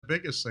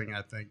biggest thing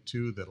I think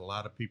too that a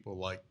lot of people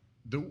like,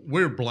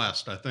 we're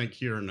blessed. I think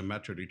here in the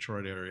Metro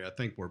Detroit area, I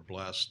think we're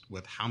blessed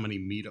with how many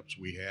meetups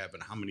we have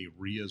and how many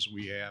RIAs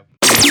we have.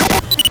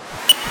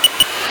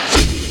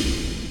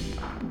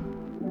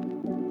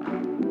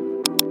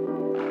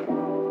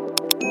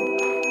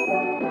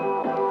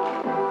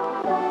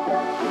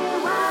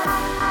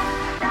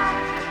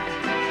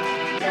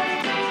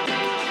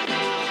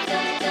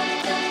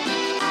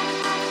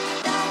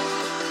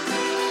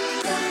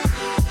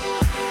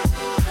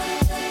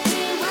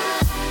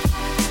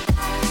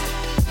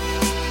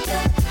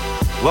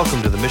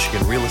 Welcome to the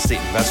Michigan Real Estate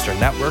Investor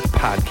Network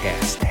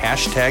podcast,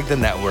 hashtag the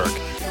network.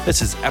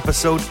 This is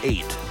episode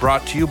 8,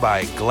 brought to you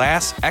by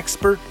Glass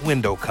Expert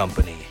Window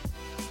Company.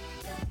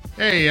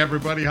 Hey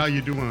everybody, how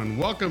you doing?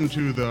 Welcome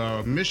to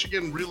the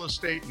Michigan Real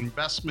Estate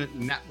Investment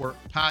Network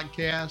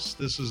podcast.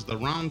 This is the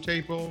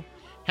roundtable,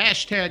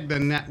 hashtag the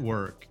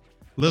network.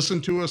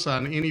 Listen to us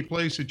on any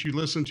place that you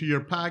listen to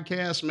your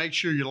podcast. Make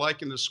sure you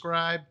like and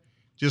subscribe.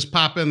 Just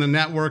pop in the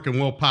network and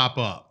we'll pop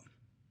up.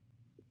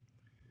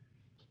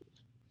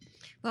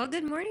 Well,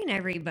 good morning,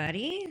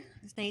 everybody.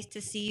 It's nice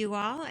to see you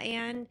all.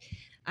 And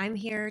I'm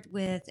here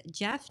with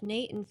Jeff,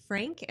 Nate, and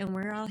Frank, and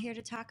we're all here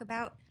to talk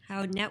about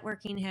how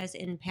networking has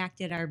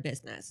impacted our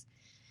business.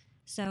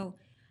 So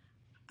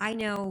I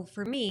know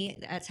for me,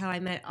 that's how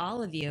I met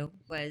all of you,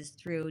 was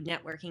through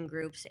networking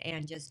groups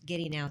and just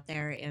getting out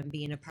there and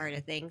being a part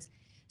of things.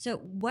 So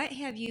what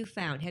have you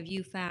found? Have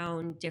you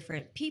found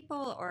different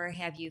people, or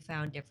have you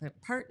found different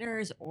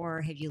partners, or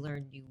have you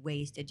learned new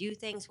ways to do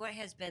things? What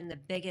has been the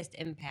biggest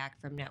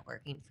impact from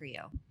networking for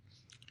you?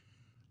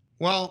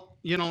 Well,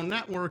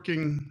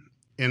 networking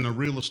in the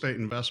real estate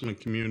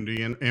investment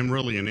community and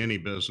really in any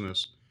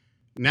business,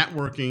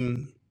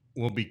 networking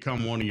will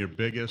become one of your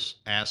biggest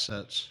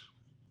assets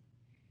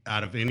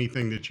out of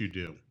anything that you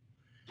do.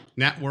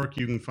 Network,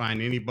 you can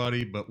find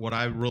anybody, but what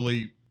I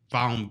really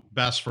found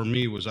best for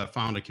me was I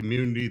found a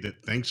community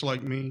that thinks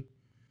like me,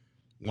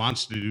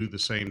 wants to do the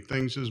same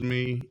things as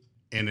me,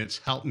 and it's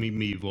helped me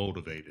be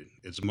motivated.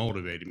 It's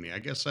motivated me. I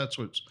guess that's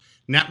what's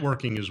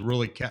networking has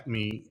really kept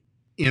me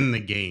in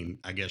the game,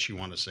 I guess you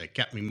want to say,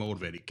 kept me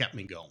motivated, kept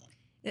me going.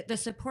 The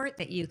support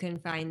that you can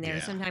find there.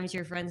 Yeah. Sometimes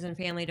your friends and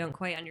family don't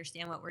quite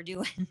understand what we're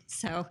doing.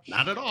 So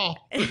Not at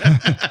all.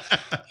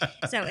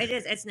 so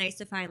it's nice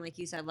to find, like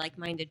you said,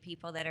 like-minded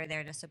people that are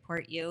there to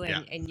support you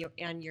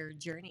and your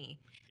journey.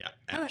 Yeah,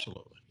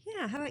 absolutely.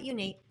 How about you,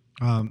 Nate?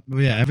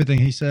 Everything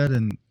he said,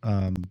 and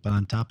but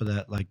on top of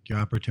that, like your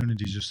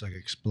opportunities just like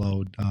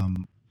explode.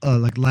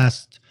 Like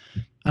last,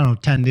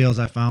 10 deals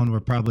I found were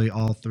probably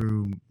all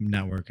through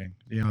networking.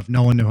 If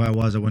no one knew who I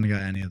was, I wouldn't have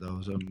got any of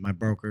those. My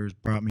brokers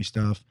brought me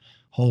stuff.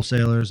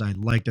 Wholesalers, I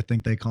like to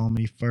think they call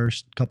me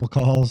first couple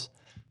calls.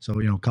 So,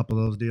 a couple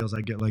of those deals I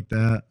get like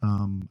that.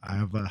 I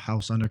have a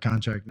house under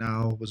contract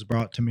now, was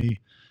brought to me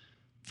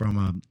from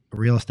a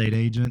real estate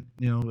agent,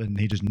 and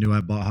he just knew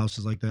I bought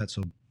houses like that.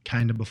 So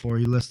kind of before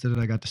he listed it,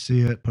 I got to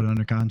see it, put it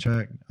under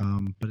contract.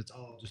 But it's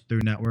all just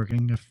through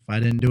networking. If I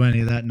didn't do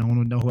any of that, no one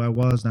would know who I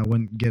was, and I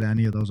wouldn't get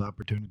any of those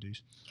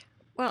opportunities.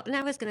 Well, and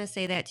I was going to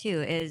say that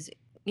too, is,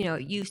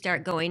 you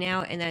start going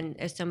out, and then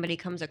if somebody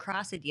comes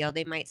across a deal,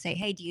 they might say,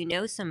 hey, do you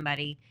know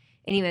somebody?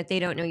 And even if they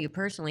don't know you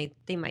personally,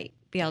 they might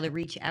be able to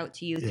reach out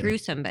to you through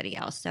somebody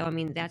else. So,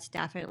 that's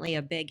definitely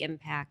a big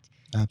impact.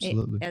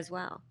 Absolutely. As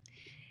well.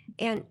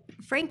 And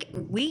Frank,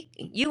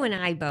 you and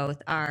I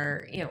both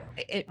are,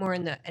 more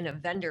in a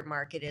vendor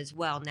market as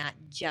well, not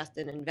just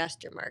an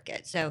investor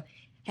market. So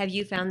have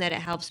you found that it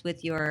helps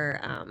with your?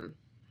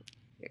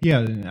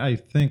 I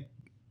think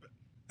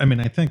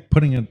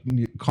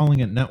calling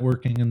it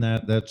networking and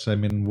that's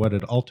what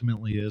it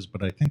ultimately is.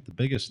 But I think the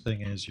biggest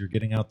thing is you're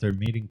getting out there,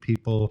 meeting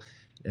people,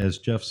 as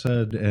Jeff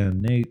said,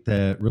 and Nate,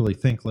 that really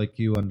think like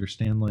you,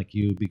 understand like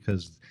you,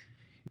 because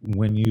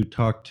when you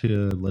talk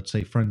to, let's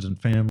say, friends and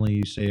family,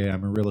 you say,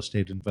 I'm a real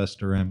estate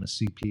investor, I'm a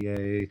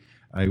CPA,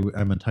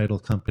 I'm a title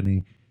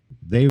company.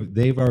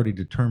 They've already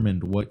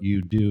determined what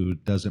you do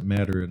doesn't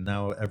matter, and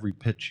now every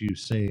pitch you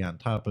say on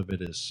top of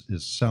it is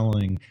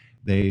selling.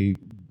 They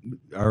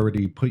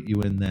already put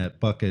you in that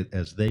bucket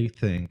as they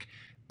think,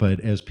 but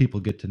as people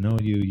get to know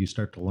you, you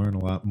start to learn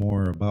a lot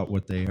more about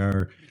what they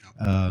are.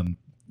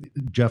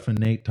 Jeff and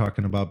Nate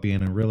talking about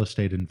being a real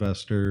estate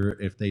investor,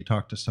 if they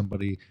talk to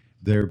somebody,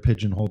 they're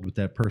pigeonholed with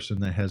that person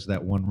that has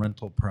that one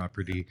rental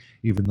property,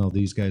 even though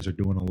these guys are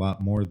doing a lot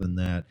more than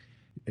that.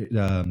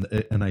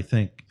 And I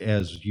think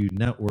as you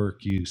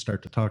network, you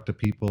start to talk to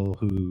people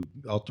who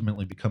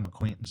ultimately become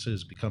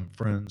acquaintances, become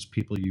friends,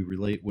 people you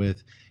relate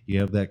with. You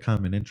have that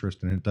common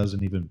interest, and it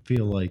doesn't even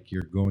feel like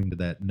you're going to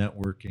that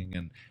networking.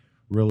 And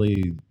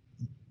really,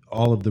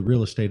 all of the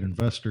real estate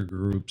investor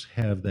groups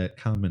have that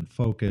common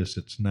focus.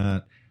 It's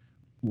not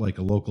like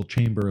a local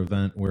chamber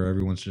event where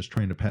everyone's just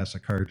trying to pass a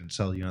card and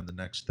sell you on the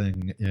next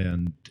thing,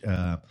 and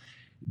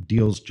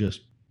deals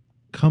just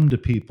come to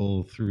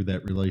people through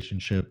that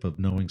relationship of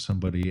knowing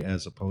somebody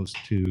as opposed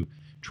to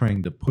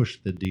trying to push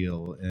the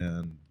deal.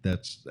 And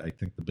that's, I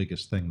think, the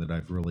biggest thing that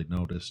I've really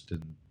noticed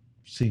in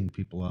seeing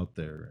people out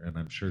there. And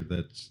I'm sure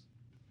that's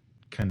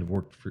kind of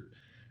worked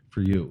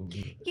for you?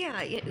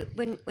 Yeah,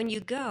 when you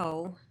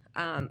go,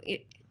 and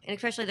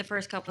especially the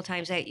first couple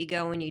times that you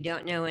go and you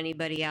don't know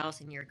anybody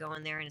else and you're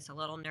going there and it's a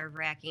little nerve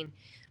wracking.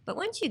 But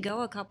once you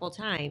go a couple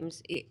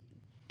times,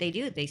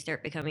 they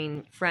start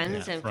becoming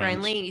friends Yeah, and friends.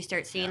 friendly, and you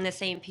start seeing Yeah. the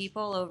same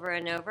people over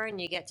and over, and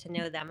you get to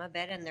know them a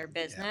bit and their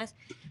business,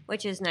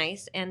 which is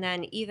nice. And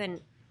then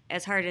even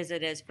as hard as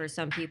it is for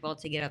some people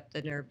to get up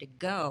the nerve to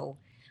go,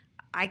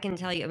 I can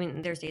tell you, I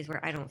mean, there's days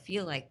where I don't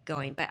feel like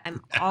going, but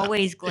I'm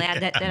always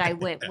glad that I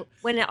went.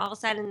 When it all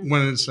said and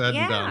When it's said and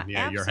yeah, done,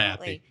 yeah, you're happy.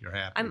 absolutely. You're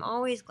happy. I'm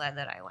always glad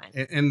that I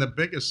went. And the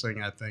biggest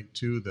thing I think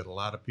too that a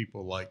lot of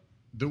people like,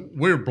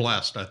 we're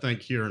blessed. I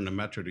think here in the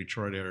Metro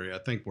Detroit area, I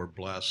think we're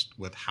blessed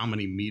with how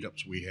many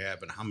meetups we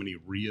have and how many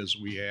RIAs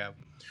we have.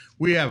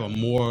 We have a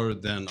more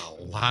than a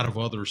lot of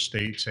other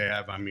states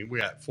have. I mean, we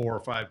got 4 or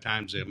 5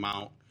 times the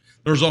amount.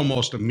 There's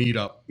almost a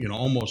meetup,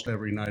 almost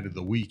every night of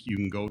the week. You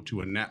can go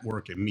to a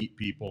network and meet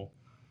people.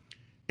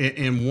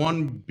 And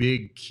one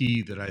big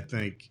key that I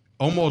think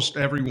almost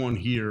everyone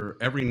here,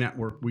 every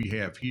network we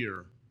have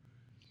here,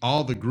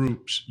 all the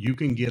groups, you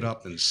can get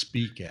up and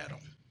speak at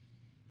them,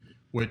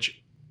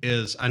 which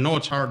is, I know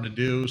it's hard to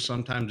do.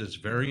 Sometimes it's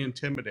very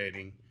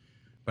intimidating,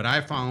 but I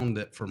found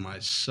that for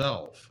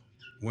myself,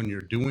 when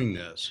you're doing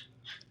this,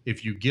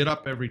 if you get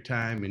up every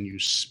time and you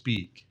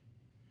speak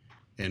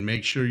and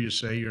make sure you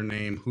say your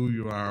name, who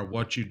you are,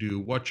 what you do,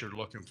 what you're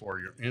looking for,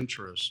 your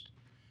interest,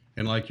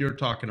 and like you're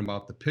talking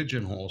about the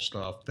pigeonhole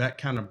stuff, that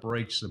kind of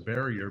breaks the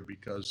barrier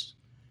because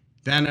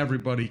then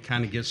everybody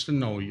kind of gets to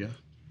know you.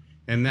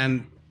 And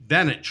then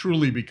it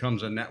truly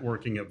becomes a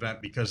networking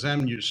event because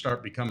then you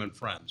start becoming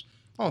friends.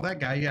 Oh, that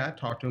guy, yeah, I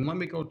talked to him. Let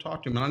me go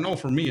talk to him. And I know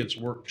for me, it's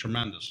worked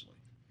tremendously.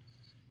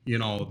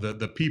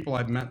 The people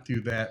I've met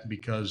through that,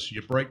 because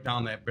you break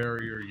down that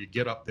barrier, you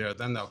get up there,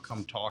 then they'll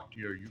come talk to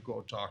you, or you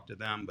go talk to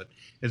them. But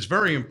it's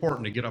very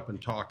important to get up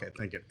and talk, I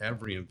think, at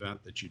every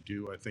event that you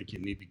do. I think you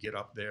need to get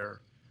up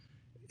there.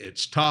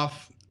 It's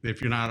tough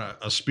if you're not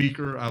a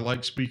speaker. I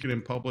like speaking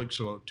in public,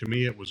 so to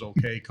me, it was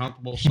okay,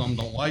 comfortable. Some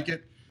don't like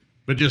it,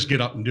 but just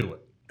get up and do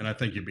it. And I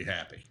think you'd be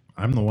happy.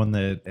 I'm the one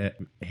that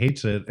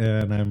hates it,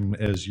 and I'm,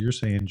 as you're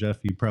saying, Jeff,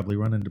 you probably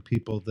run into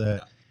people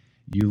that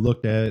you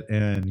looked at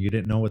and you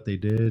didn't know what they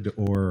did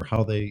or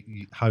how they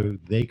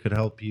could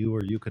help you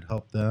or you could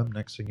help them.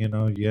 Next thing you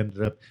know, you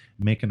ended up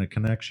making a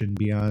connection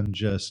beyond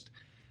just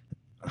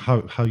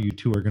how you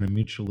two are going to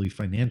mutually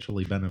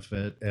financially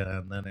benefit,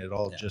 and then it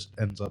all just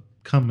ends up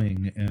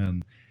coming.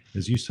 And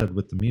as you said,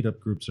 with the meetup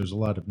groups, there's a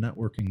lot of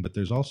networking, but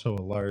there's also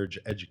a large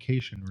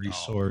education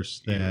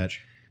resource that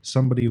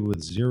somebody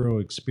with zero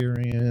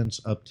experience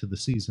up to the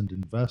seasoned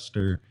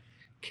investor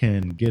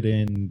can get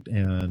in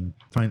and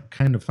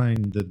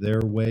find their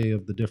way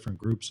of the different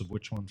groups of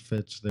which one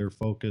fits their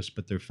focus,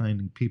 but they're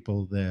finding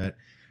people that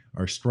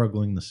are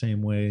struggling the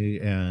same way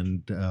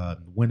and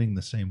winning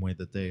the same way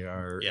that they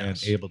are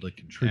and able to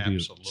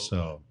contribute.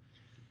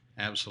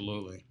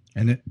 Absolutely.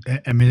 And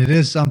it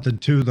is something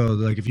too, though.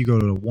 Like if you go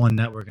to one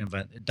networking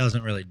event, it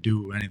doesn't really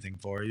do anything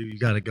for you. You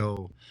got to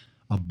go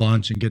a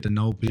bunch and get to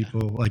know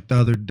people. Like the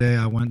other day,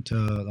 I went to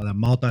the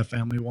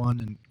multifamily one,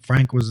 and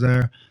Frank was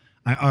there.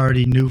 I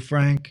already knew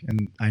Frank,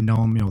 and I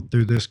know him,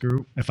 through this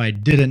group. If I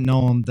didn't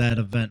know him, that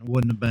event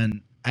wouldn't have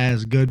been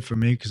as good for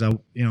me because I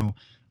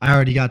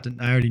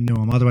already knew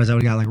him. Otherwise, I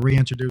would have got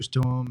reintroduced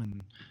to him,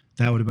 and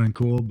that would have been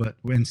cool. But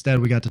instead,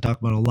 we got to talk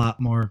about a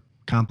lot more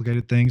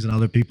complicated things, and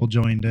other people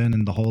joined in,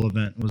 and the whole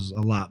event was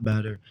a lot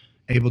better.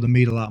 Able to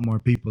meet a lot more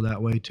people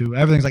that way too.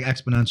 Everything's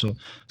exponential,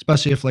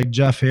 especially if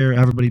Jeff here,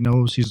 everybody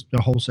knows he's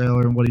a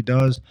wholesaler and what he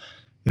does.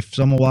 If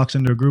someone walks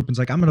into a group and is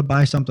I'm going to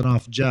buy something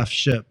off Jeff,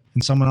 ship,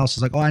 and someone else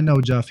is oh, I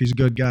know Jeff, he's a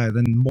good guy,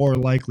 then more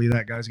likely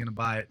that guy's going to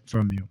buy it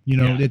from you.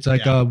 It's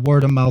a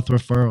word of mouth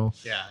referral.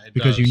 Yeah,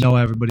 because does. you know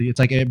everybody. It's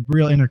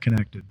real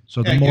interconnected.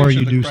 So the It more gives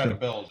you do the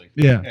stuff,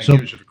 yeah. So,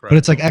 Gives you the but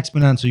it's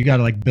exponential. You got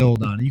to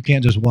build on it. You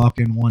can't just walk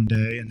in one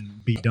day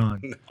and be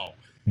done.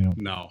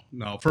 No.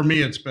 For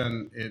me, it's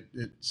been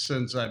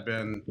since I've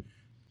been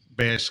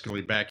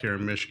basically back here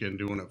in Michigan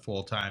doing it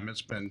full time.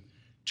 It's been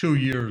 2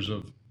 years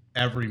of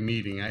every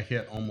meeting. I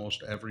hit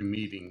almost every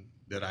meeting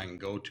that I can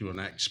go to,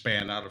 and I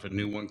expand out. If a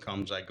new one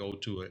comes, I go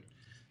to it.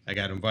 I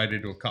got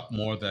invited to a couple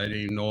more that I didn't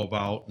even know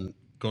about, and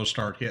go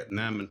start hitting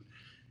them. And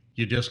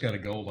you just got to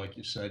go, like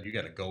you said. You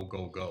got to go.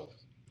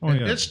 Oh,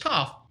 yeah. It's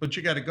tough, but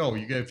you got to go.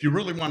 If you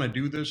really want to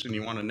do this and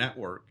you want to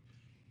network,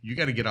 you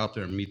got to get out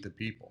there and meet the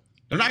people.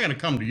 They're not going to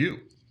come to you.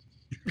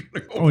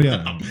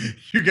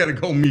 You got to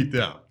go meet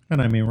them.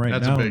 And I mean,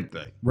 That's a big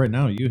thing. Right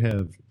now, you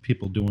have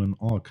people doing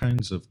all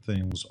kinds of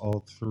things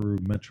all through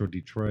Metro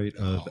Detroit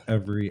of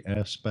every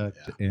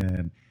aspect,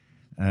 and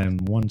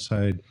one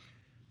side,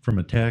 from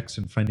a tax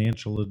and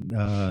financial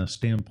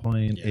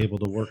standpoint, able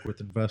to work with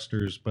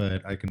investors.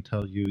 But I can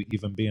tell you,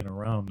 even being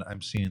around,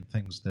 I'm seeing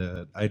things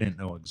that I didn't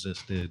know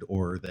existed,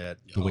 or that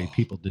the way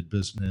people did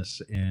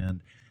business,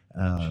 and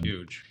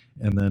huge.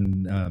 And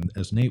then,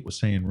 as Nate was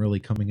saying, really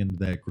coming into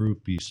that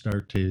group, you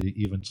start to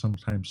even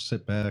sometimes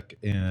sit back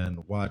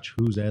and watch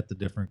who's at the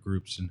different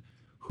groups and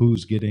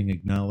who's getting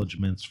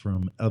acknowledgments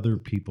from other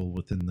people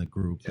within the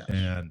group.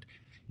 And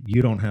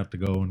you don't have to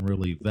go and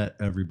really vet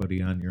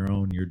everybody on your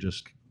own. You're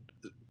just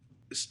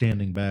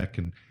standing back.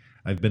 And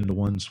I've been to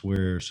ones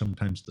where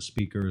sometimes the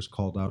speaker has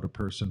called out a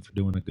person for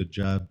doing a good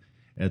job.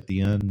 At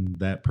the end,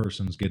 that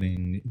person's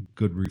getting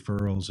good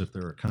referrals if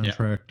they're a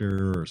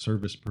contractor or a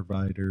service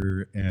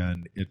provider,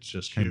 and it's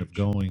just kind of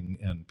going,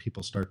 and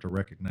people start to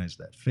recognize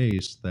that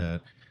face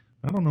that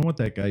I don't know what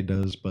that guy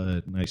does,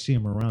 but I see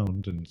him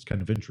around, and it's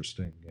kind of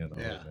interesting, you know.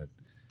 Yeah.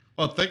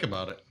 Well, think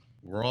about it.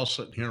 We're all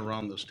sitting here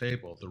around this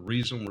table. The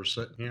reason we're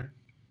sitting here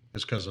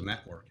is because of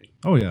networking.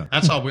 Oh, yeah.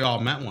 That's how we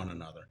all met one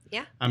another.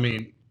 Yeah. I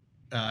mean,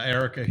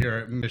 Erika here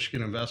at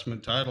Michigan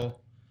Investment Title,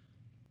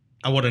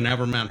 I would have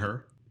never met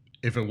her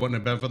if it wouldn't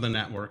have been for the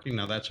networking.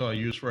 Now, that's all I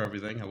use for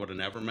everything. I would have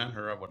never met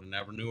her. I would have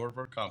never knew her of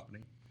her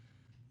company.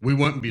 We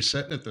wouldn't be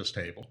sitting at this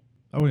table.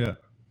 Oh, yeah.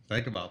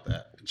 Think about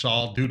that. It's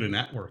all due to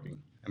networking.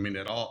 I mean,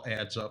 it all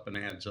adds up and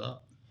adds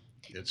up.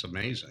 It's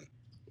amazing.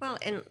 Well,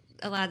 and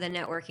a lot of the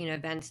networking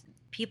events,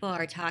 people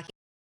are talking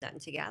done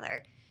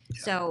together.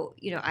 Yeah. So,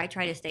 I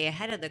try to stay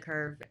ahead of the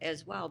curve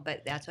as well,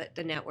 but that's what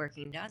the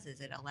networking does,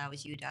 is it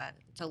allows you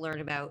to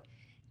learn about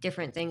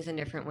different things and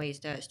different ways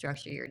to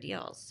structure your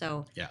deals.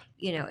 So,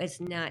 it's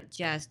not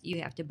just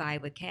you have to buy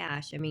with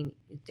cash. I mean,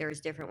 there's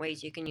different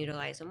ways you can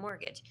utilize a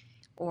mortgage,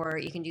 or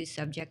you can do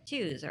subject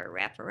twos or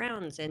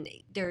wraparounds. And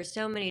there's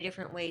so many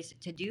different ways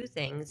to do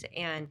things.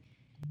 And,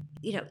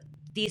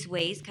 these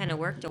ways kind of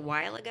worked a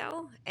while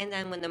ago. And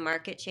then when the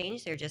market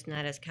changed, they're just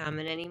not as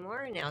common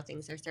anymore. And now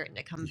things are starting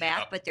to come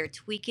back, but they're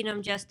tweaking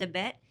them just a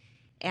bit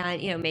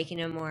and, making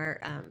them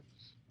more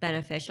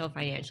beneficial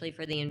financially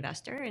for the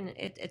investor. And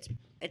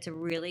it's a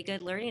really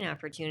good learning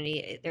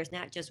opportunity. There's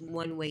not just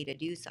one way to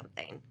do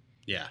something.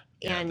 Yeah,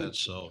 And- that's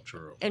so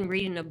true. And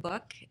reading a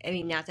book, I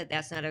mean, not that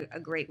that's not a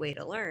great way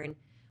to learn,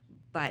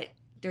 but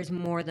there's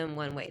more than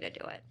one way to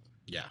do it.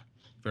 Yeah,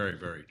 very,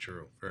 very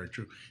true. Very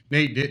true.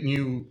 Nate, didn't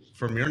you,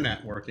 from your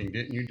networking,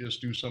 didn't you just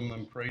do some of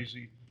them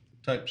crazy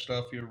type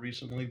stuff here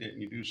recently?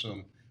 Didn't you do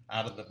some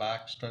out of the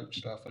box type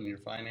stuff in your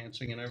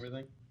financing and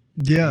everything?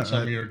 Yeah. In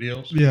some of your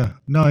deals? Yeah.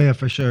 No, yeah,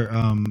 for sure.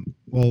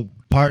 Well,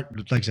 like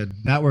I said,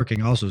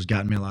 networking also has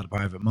gotten me a lot of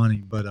private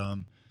money, but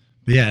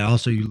yeah,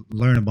 also you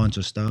learn a bunch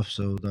of stuff.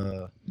 So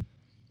the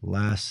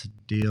last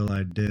deal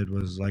I did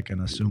was like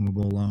an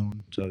assumable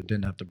loan, so it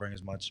didn't have to bring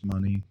as much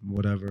money,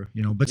 whatever,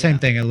 But same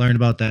thing, I learned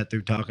about that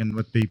through talking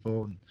with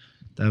people. And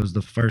that was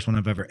the first one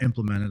I've ever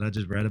implemented. I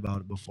just read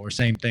about it before.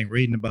 Same thing,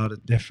 reading about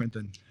it different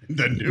than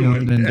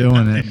doing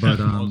it.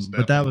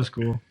 But that was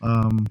cool.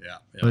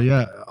 But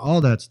yeah,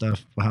 all that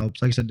stuff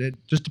helps. Like I said, it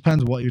just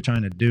depends what you're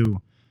trying to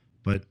do.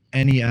 But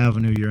any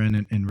avenue you're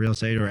in real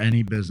estate or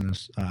any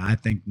business, I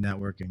think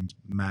networking's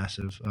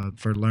massive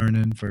for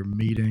learning, for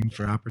meeting,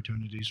 for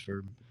opportunities,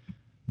 for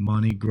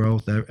money,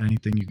 growth,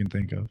 anything you can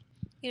think of.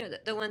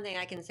 The one thing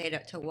I can say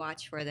to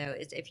watch for, though,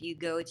 is if you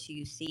go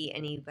to see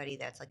anybody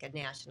that's like a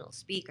national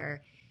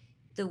speaker,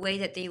 the way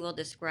that they will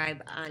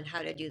describe on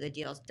how to do the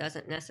deals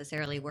doesn't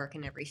necessarily work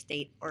in every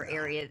state or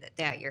area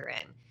that you're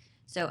in.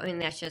 So, I mean,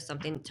 that's just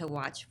something to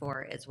watch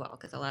for as well,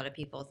 because a lot of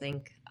people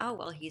think, oh,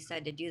 well, he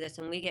said to do this.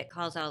 And we get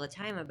calls all the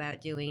time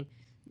about doing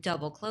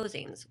double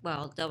closings.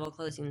 Well, double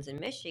closings in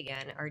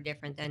Michigan are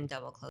different than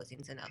double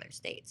closings in other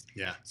states.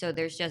 Yeah. So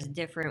there's just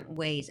different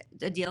ways.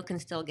 The deal can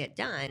still get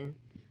done,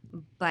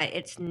 but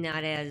it's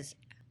not as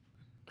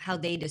how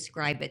they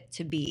describe it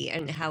to be,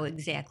 and how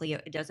exactly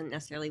it doesn't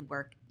necessarily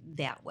work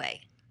that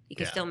way. You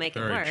can still make it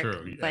very work,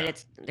 true,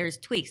 but there's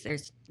tweaks,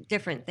 there's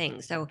different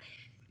things. So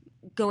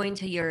going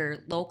to your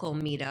local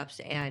meetups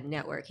and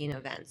networking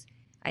events,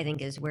 I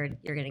think, is where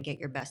you're going to get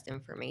your best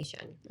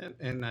information.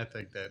 And I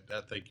think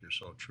you're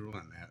so true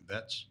on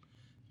that.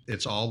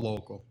 It's all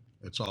local.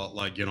 It's all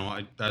like,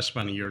 I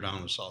spent a year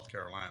down in South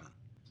Carolina.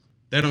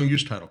 They don't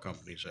use title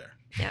companies there.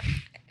 Yep.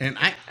 And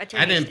I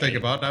didn't think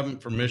about it. I'm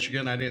from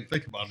Michigan. I didn't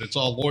think about it. It's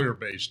all lawyer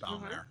based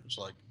down there. It's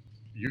like,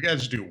 you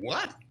guys do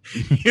what?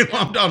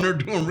 I'm down there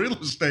doing real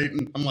estate,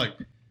 and I'm like,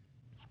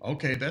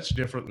 okay, that's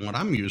different than what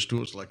I'm used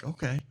to. It's like,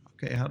 okay,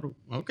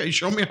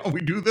 show me how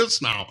we do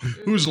this now.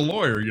 Who's the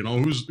lawyer?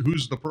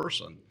 Who's the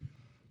person?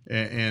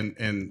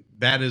 And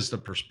that is the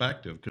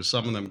perspective, because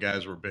some of them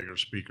guys were bigger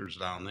speakers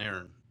down there.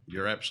 And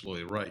you're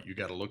absolutely right. You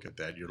got to look at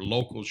that. Your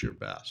local's your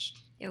best.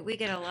 Yeah, we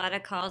get a lot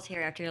of calls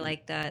here after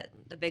like the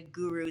big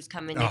gurus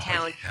come into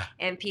town,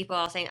 and people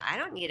all saying, I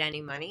don't need any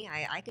money.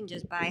 I can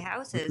just buy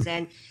houses.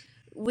 And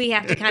we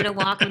have to kind of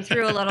walk them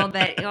through a little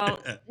bit.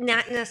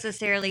 Not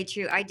necessarily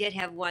true. I did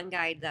have one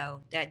guy,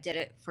 though, that did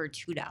it for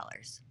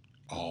 $2.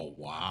 Oh,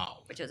 wow.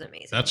 Which was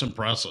amazing. That's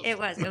impressive. It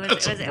was a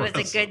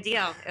good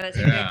deal. It was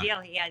a good deal.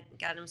 He had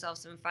got himself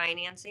some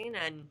financing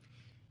and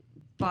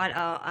bought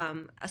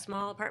a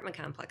small apartment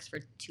complex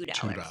for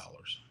 $2.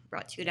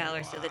 Brought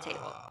 $2 to the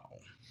table.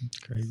 It's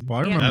crazy. Well,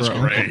 I That's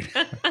remember great.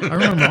 I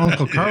remember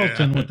Uncle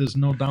Carlton with his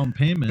no down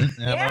payment,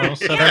 and all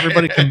said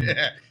everybody can.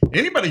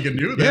 Anybody can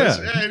do this.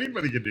 Yeah. Yeah,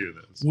 anybody can do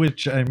this.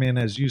 Which, I mean,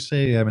 as you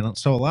say,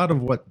 so a lot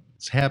of what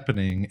it's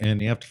happening, and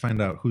you have to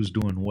find out who's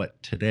doing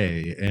what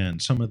today.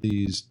 And some of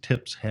these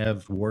tips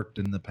have worked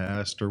in the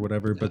past or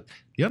whatever, but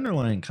the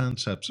underlying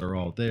concepts are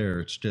all there.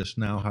 It's just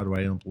now, how do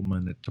I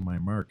implement it to my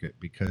market?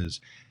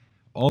 Because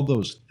all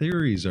those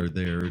theories are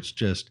there. It's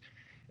just,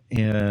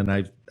 and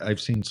I've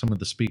seen some of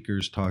the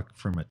speakers talk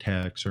from a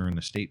tax or an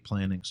estate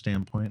planning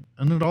standpoint,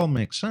 and it all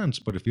makes sense.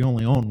 But if you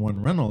only own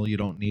one rental, you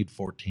don't need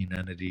 14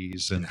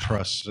 entities and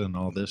trusts and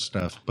all this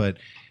stuff. But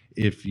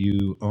if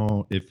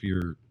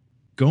you're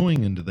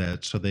going into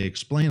that, so they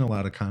explain a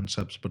lot of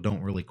concepts but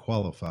don't really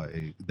qualify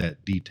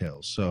that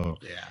detail. So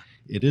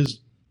it is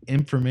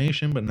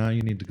information, but now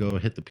you need to go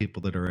hit the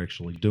people that are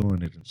actually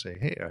doing it and say,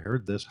 hey, I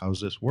heard this, how's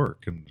this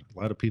work? And a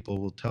lot of people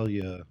will tell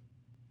you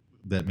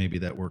that maybe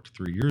that worked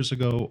 3 years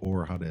ago,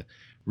 or how to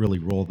really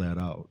roll that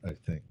out, I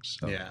think.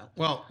 So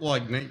well,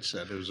 like Nate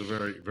said, it was a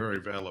very, very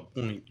valid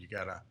point.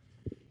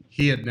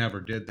 He had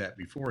never did that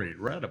before. He'd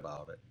read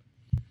about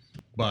it,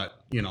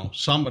 but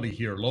somebody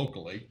here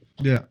locally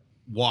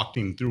walked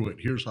him through it.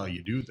 Here's how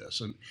you do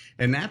this.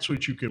 And that's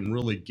what you can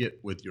really get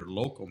with your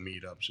local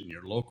meetups and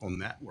your local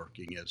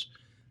networking is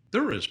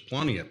there is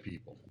plenty of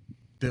people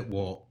that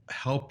will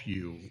help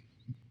you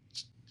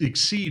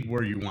exceed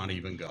where you want to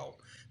even go.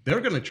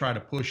 They're going to try to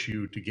push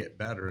you to get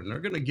better, and they're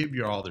going to give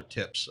you all their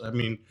tips. I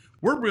mean,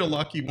 we're real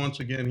lucky once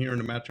again here in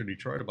the Metro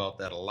Detroit about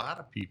that. A lot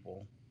of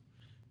people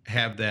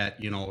have that,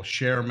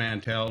 share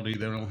mentality.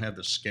 They don't have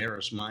the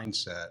scarce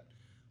mindset.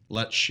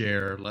 Let's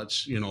share,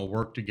 let's,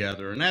 work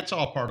together. And that's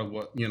all part of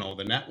what,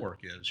 the network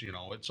is.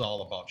 It's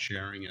all about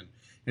sharing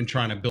and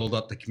trying to build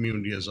up the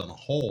community as a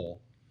whole.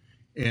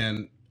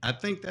 And I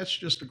think that's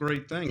just a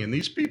great thing. And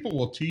these people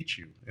will teach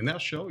you, and they'll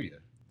show you.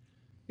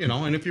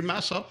 And if you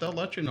mess up, they'll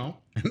let you know.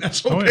 And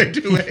that's okay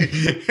too.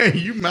 Hey,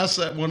 you mess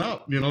that one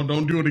up,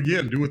 don't do it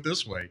again. Do it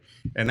this way.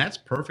 And that's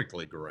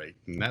perfectly great.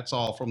 And that's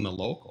all from the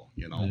local,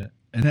 Yeah.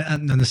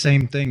 And then the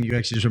same thing, you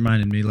actually just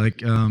reminded me,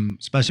 like,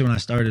 especially when I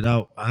started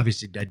out,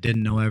 obviously I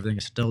didn't know everything. I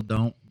still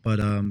don't. But,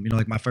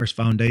 like my first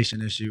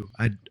foundation issue,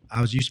 I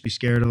was used to be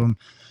scared of them.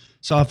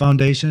 Saw a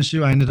foundation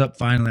issue. I ended up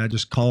I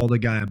just called a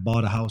guy I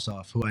bought a house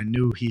off who I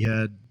knew he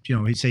had,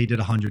 he'd say he did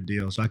 100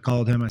 deals. So I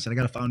called him. I said, I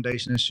got a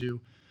foundation issue.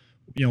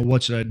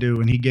 What should I do?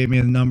 And he gave me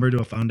the number to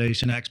a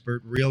foundation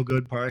expert, real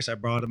good price. I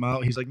brought him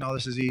out. He's like, no,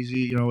 this is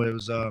easy. It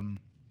was, I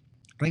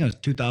think it was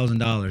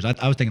 $2,000.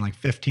 I was thinking like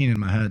 15 in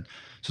my head.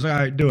 So I was like, all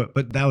right, do it.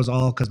 But that was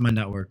all because my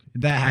network.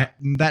 That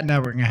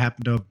networking, I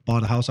happened to have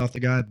bought a house off the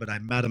guy, but I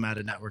met him at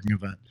a networking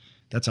event.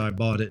 That's how I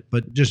bought it.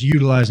 But just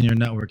utilizing your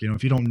network,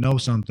 if you don't know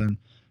something,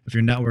 if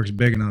your network's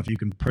big enough, you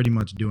can pretty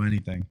much do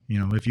anything.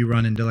 If you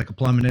run into like a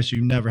plumbing issue,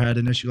 you never had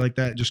an issue like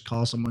that, just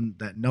call someone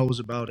that knows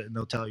about it and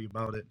they'll tell you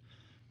about it.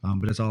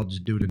 But it's all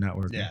just due to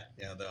networking.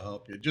 Yeah, they'll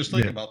help you. Just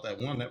think about that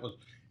one that was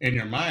in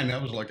your mind.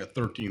 That was like a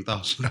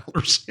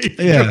 $13,000 savings.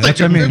 Yeah,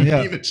 that's what I mean.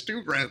 Yeah, it's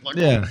 $2,000.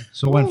 Like,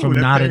 so it went from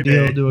not a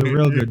deal to a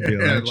real good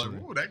deal. Yeah, like,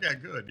 ooh, that got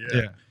good.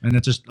 Yeah, and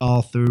it's just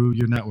all through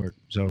your network.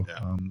 So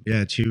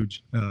it's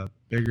huge,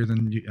 bigger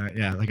than you.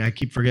 Like I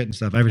keep forgetting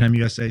stuff every time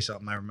you guys say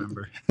something. I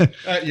remember. That's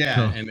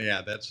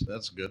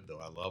good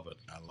though. I love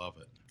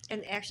it.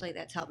 And actually,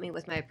 that's helped me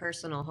with my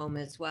personal home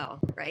as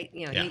well, right?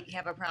 You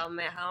have a problem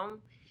at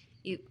home.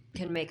 You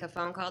can make a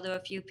phone call to a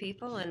few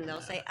people and they'll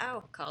say,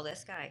 oh, call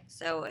this guy.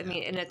 So, I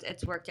mean, and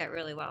it's worked out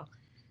really well.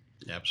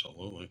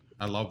 Absolutely.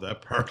 I love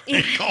that part.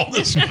 Hey, call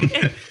this one.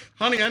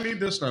 Honey, I need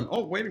this done.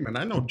 Oh, wait a minute.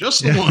 I know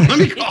just the one. Let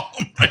me call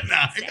him right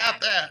now. I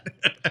got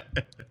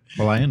that.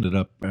 Well,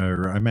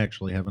 I'm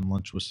actually having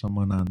lunch with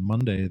someone on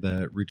Monday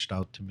that reached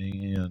out to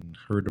me and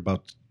heard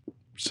about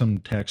some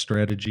tax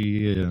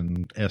strategy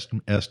and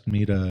asked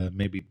me to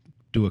maybe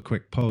do a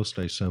quick post.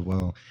 I said,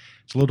 well,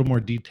 it's a little more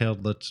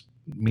detailed. Let's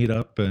meet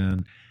up,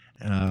 and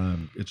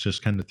it's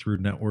just kind of through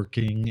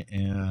networking,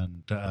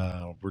 and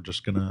we're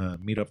just gonna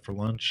meet up for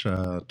lunch,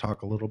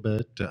 talk a little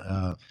bit,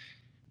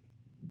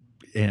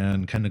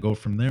 and kind of go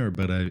from there.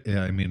 But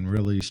I mean,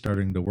 really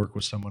starting to work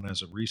with someone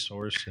as a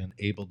resource and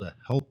able to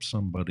help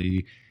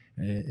somebody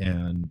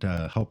and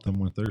help them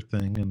with their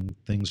thing, and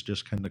things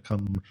just kind of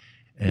come.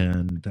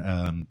 And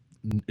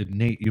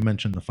Nate, you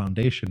mentioned the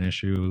foundation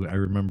issue. I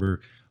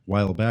remember a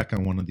while back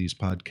on one of these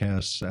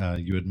podcasts,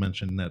 you had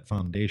mentioned that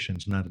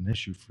foundation's not an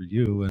issue for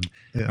you. And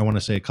I want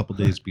to say a couple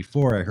days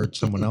before, I heard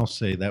someone else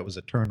say that was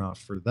a turnoff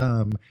for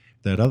them,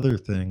 that other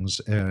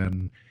things.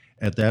 And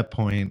at that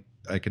point,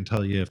 I can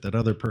tell you if that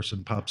other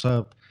person pops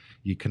up,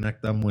 you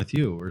connect them with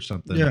you or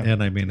something. Yeah.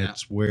 And I mean,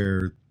 it's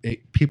where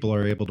people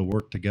are able to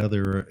work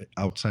together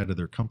outside of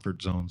their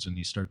comfort zones. And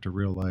you start to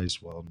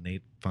realize, well,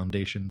 Nate,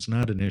 foundation's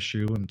not an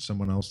issue. And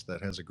someone else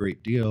that has a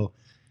great deal,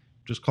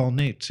 just call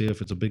Nate, see if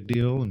it's a big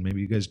deal, and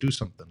maybe you guys do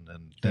something.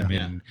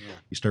 And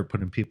you start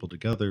putting people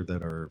together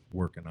that are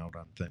working out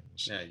on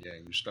things. Yeah.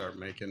 You start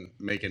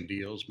making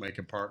deals,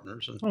 making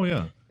partners.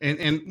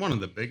 And one of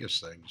the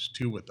biggest things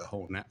too with the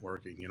whole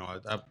networking,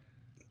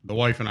 the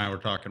wife and I were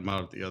talking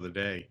about it the other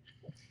day.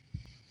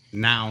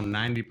 Now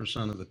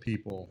 90% of the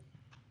people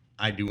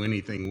I do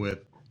anything with,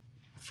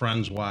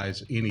 friends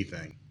wise,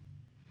 anything,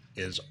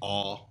 is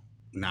all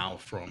now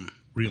from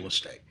real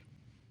estate.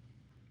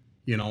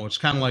 It's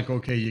kind of like,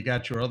 okay, you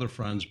got your other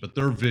friends, but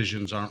their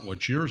visions aren't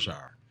what yours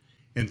are.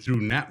 And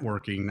through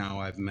networking, now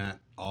I've met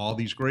all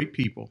these great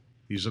people.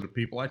 These are the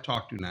people I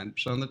talk to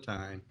 90% of the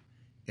time.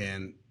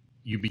 And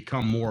you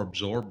become more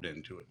absorbed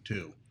into it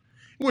too,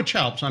 which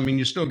helps. I mean,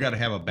 you still got to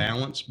have a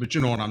balance, but you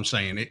know what I'm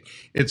saying.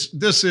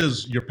 This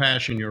is your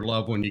passion, your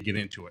love when you get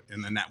into it,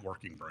 and the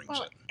networking brings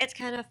Well, it. it's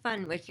kind of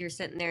fun if you're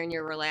sitting there and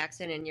you're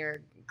relaxing and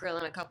you're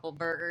grilling a couple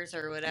burgers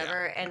or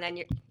whatever, and then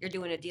you're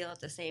doing a deal at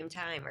the same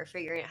time or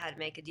figuring out how to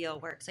make a deal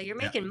work. So you're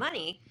making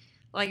money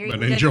while you're But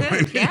eating good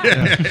enjoying food. it.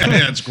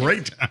 Yeah, it's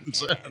great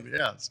times.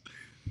 Yes.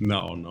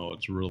 No,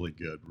 it's really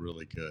good,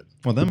 really good.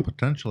 Well, then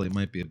potentially it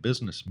might be a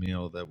business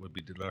meal that would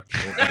be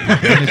deductible by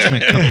your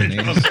management company.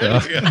 So.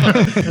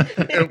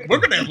 Yeah, we're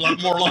going to have a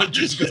lot more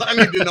lunches because I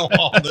need to know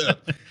all this.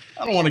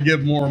 I don't want to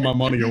give more of my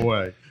money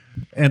away.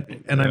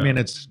 And I mean,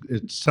 it's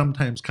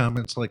sometimes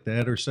comments like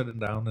that are sitting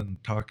down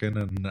and talking,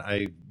 and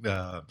I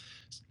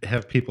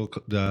have people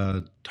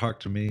talk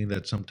to me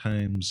that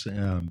sometimes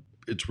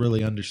it's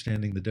really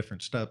understanding the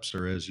different steps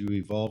or as you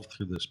evolve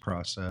through this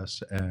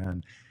process.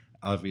 And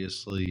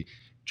obviously,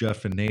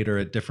 Jeff and Nate are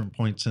at different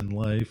points in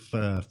life,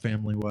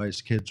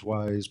 family-wise,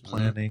 kids-wise,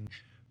 planning,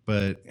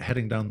 but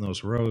heading down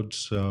those roads.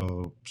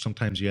 So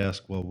sometimes you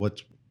ask, well,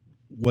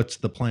 what's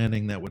the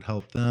planning that would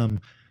help them?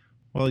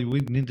 Well, we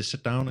need to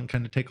sit down and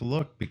kind of take a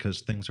look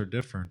because things are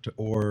different,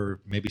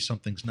 or maybe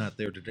something's not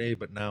there today,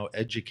 but now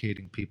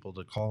educating people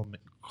to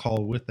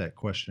call with that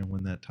question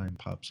when that time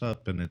pops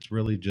up. And it's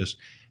really just,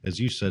 as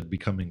you said,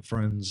 becoming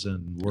friends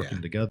and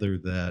working together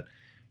that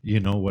you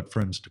know what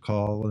friends to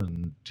call,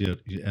 and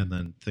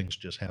then things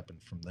just happen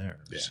from there.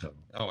 Yeah. So.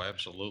 Oh,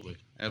 absolutely.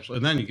 Absolutely.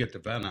 And then you get to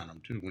vent on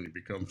them too when you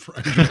become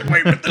friends. Like,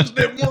 wait, but this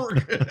didn't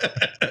work.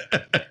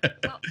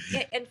 Well,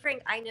 yeah, and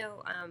Frank, I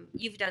know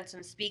you've done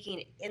some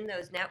speaking in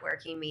those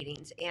networking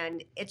meetings,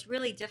 and it's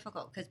really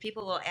difficult because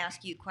people will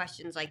ask you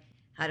questions like,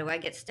 "How do I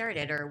get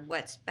started?" or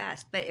 "What's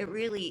best?" But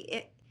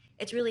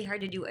it's really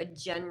hard to do a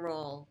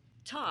general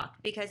talk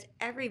because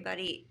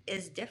everybody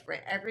is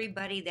different.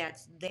 Everybody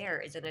that's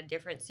there is in a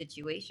different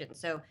situation.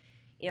 So,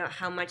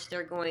 how much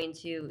they're going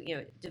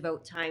to,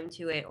 devote time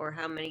to it, or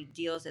how many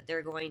deals that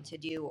they're going to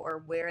do,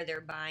 or where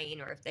they're buying,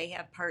 or if they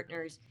have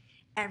partners.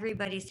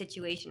 Everybody's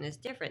situation is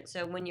different.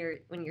 So when you're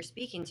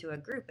speaking to a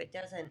group,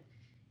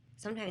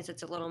 sometimes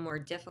it's a little more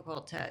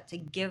difficult to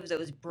give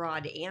those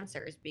broad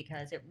answers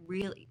because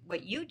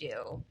what you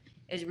do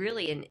is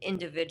really an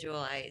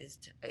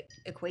individualized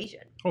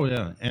equation. Oh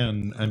yeah,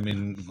 and I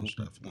mean,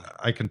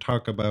 I can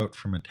talk about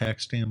from a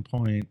tax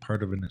standpoint,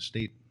 part of an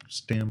estate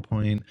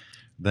standpoint,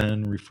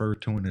 then refer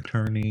to an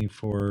attorney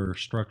for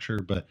structure.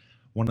 But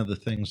one of the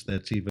things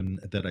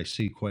that I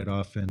see quite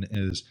often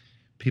is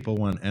people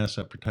want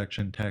asset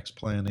protection, tax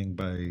planning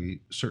by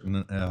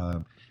certain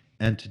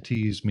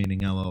entities, meaning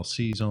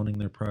LLCs owning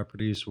their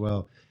properties.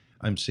 Well,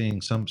 I'm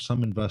seeing some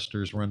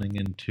investors running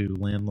into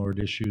landlord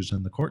issues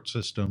in the court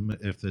system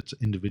if it's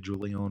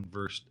individually owned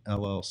versus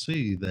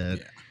LLC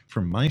that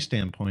from my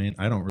standpoint,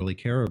 I don't really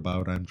care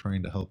about. I'm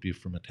trying to help you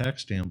from a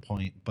tax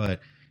standpoint. But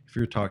if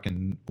you're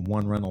talking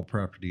one rental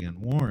property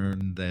in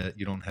Warren that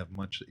you don't have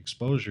much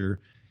exposure,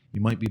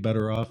 you might be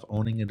better off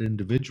owning it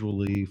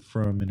individually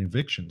from an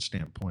eviction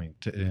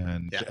standpoint.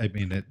 And I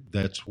mean,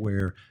 that's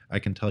where I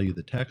can tell you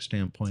the tax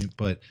standpoint,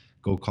 but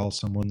go call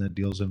someone that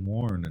deals in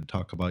Warren and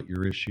talk about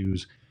your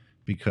issues,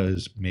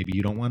 because maybe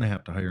you don't want to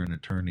have to hire an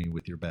attorney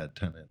with your bad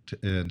tenant.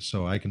 And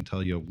so I can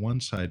tell you one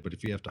side, but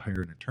if you have to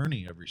hire an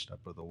attorney every step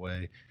of the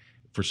way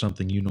for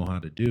something you know how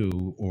to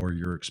do, or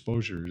your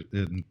exposure,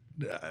 and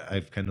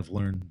I've kind of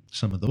learned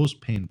some of those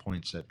pain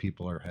points that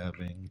people are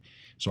having.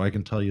 So I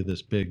can tell you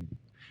this big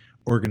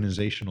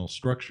organizational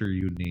structure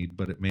you need,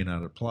 but it may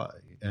not apply.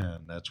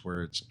 And that's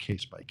where it's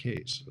case by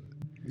case.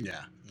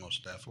 Yeah,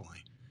 most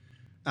definitely.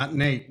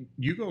 Nate,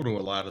 you go to a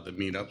lot of the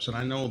meetups, and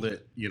I know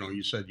that,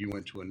 you said you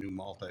went to a new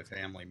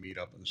multifamily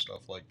meetup and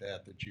stuff like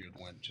that you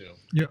had went to.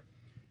 Yeah.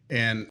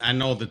 And I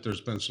know that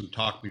there's been some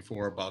talk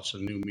before about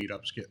some new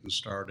meetups getting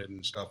started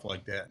and stuff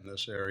like that in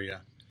this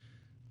area.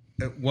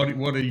 What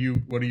are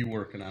you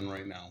working on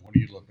right now? What are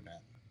you looking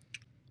at?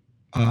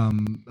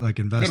 Like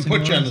investing. Gonna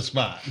put you on the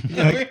spot.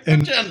 Like,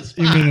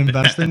 you mean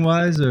investing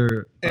wise,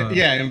 or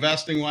yeah,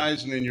 investing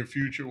wise, and in your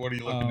future, what are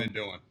you looking at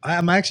doing?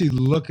 I'm actually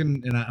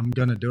looking, and I'm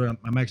gonna do it.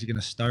 I'm actually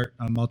gonna start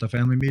a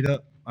multifamily meetup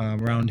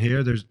around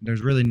here.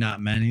 There's really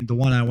not many. The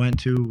one I went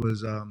to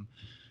was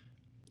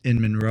in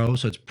Monroe,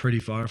 so it's pretty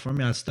far from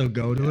me. I still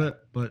go to it,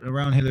 but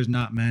around here there's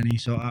not many.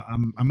 So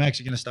I'm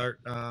actually gonna start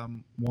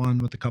one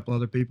with a couple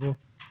other people,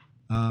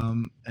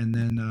 and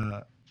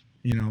then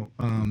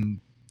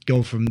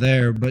go from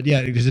there. But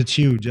yeah, because it's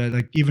huge.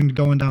 Like even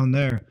going down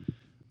there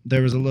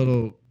was a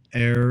little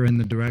error in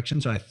the direction,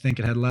 so I think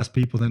it had less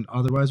people than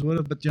otherwise would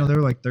have. But there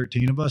were like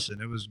 13 of us,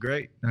 and it was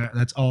great.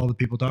 That's all the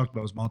people talked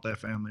about was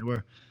multifamily.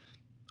 Where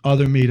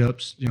other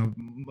meetups,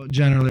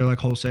 generally are like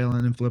wholesaling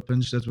and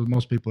flipping. That's what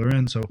most people are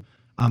in. So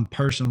I'm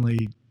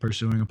personally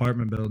pursuing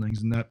apartment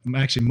buildings, and that I'm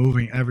actually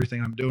moving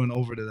everything I'm doing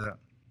over to that.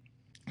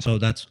 So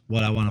that's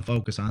what I want to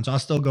focus on. So I'll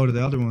still go to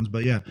the other ones,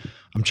 but yeah,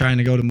 I'm trying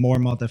to go to more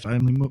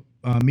multifamily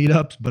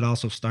meetups, but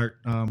also start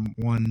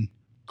one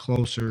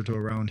closer to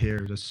around here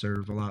to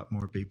serve a lot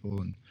more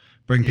people and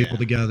bring people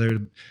together.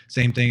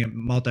 Same thing,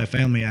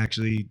 multifamily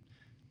actually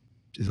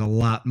is a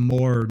lot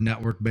more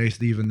network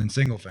based even than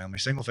single family.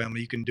 Single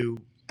family, you can do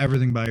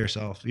everything by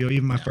yourself.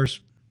 Even my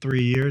first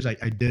 3 years, I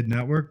did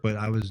network, but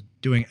I was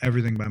doing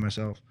everything by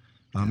myself.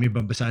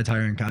 Even besides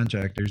hiring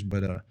contractors,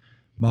 but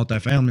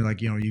multifamily,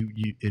 like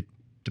it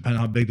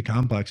depending on how big the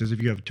complex is.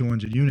 If you have a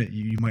 200 unit,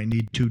 you might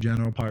need 2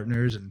 general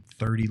partners and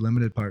 30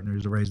 limited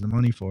partners to raise the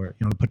money for it.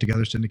 To put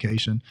together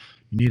syndication,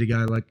 you need a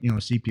guy like a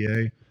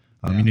CPA.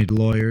 You need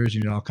lawyers,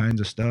 you need all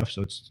kinds of stuff.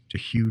 So it's a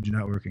huge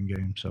networking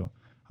game. So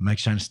I'm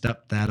actually trying to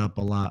step that up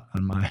a lot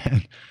on my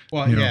end.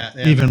 Well,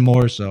 even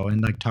more so,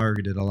 and like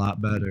target it a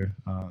lot better.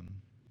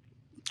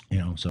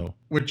 So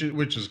which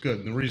is good.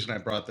 And the reason I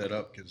brought that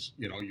up because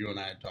you and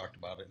I had talked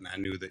about it, and I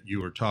knew that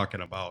you were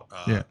talking about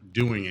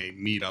doing a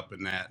meetup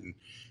in that,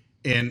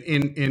 and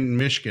in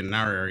Michigan, in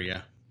our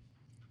area,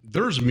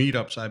 there's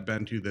meetups I've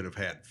been to that have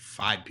had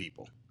 5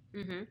 people,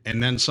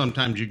 and then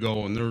sometimes you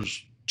go and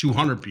there's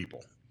 200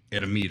 people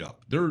at a meetup.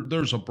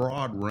 There's a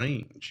broad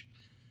range,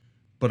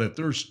 but if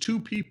there's 2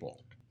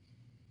 people,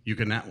 you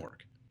can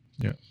network.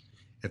 Yeah.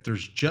 If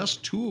there's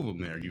just 2 of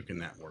them there, you can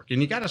network, and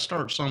you got to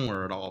start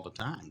somewhere at all the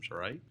times,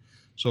 right?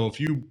 So if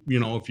you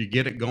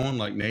get it going,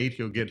 like Nate,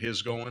 he'll get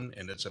his going,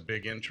 and it's a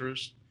big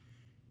interest.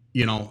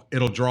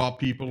 It'll draw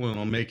people and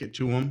it'll make it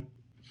to them,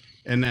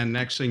 and then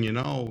next thing you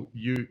know,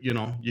 you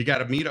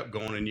got a meetup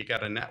going, and you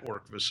got a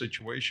network of a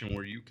situation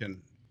where you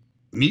can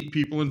meet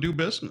people and do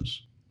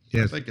business.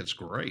 I think it's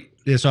great.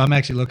 Yeah, so I'm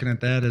actually looking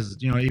at that as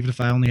even if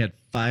I only had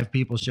 5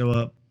 people show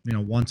up,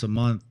 once a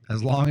month,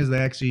 as long as they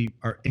actually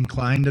are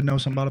inclined to know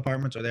something about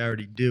apartments or they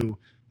already do,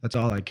 that's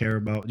all I care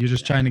about. You're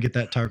just trying to get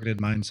that targeted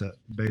mindset,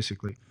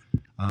 basically.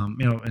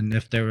 And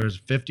if there was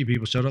 50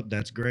 people showed up,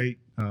 that's great.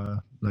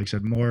 Like I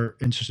said, more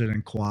interested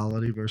in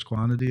quality versus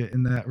quantity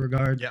in that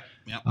regard.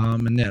 Yeah.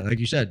 And like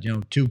you said,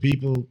 2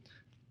 people,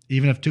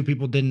 even if 2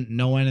 people didn't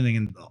know anything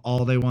and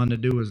all they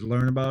wanted to do was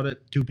learn about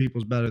it, 2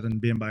 people's better than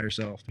being by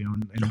yourself,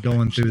 and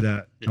going through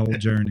that whole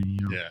journey,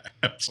 Yeah,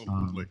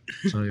 absolutely.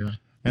 So yeah.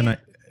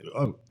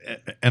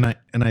 And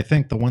I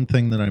think the one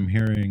thing that I'm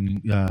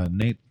hearing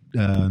Nate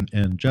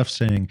and Jeff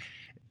saying,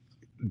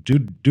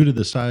 due to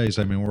the size,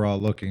 I mean, we're all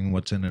looking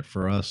what's in it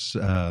for us,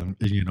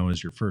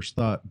 is your first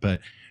thought. But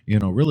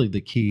really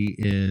the key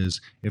is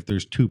if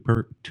there's two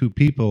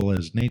people,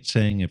 as Nate's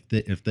saying,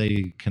 if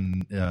they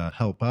can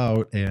help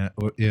out,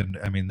 and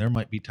I mean, there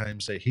might be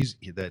times that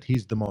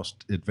he's the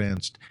most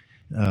advanced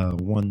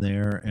one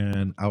there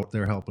and out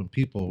there helping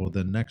people. Well,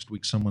 then next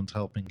week someone's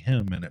helping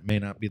him, and it may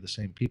not be the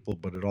same people,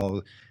 but it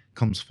all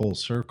comes full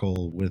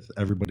circle with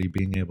everybody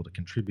being able to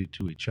contribute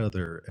to each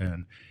other.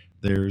 And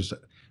there's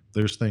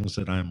things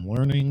that I'm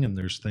learning, and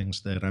there's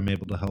things that I'm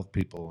able to help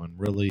people, and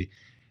really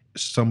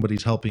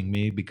somebody's helping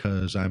me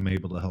because I'm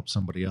able to help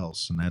somebody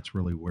else, and that's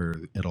really where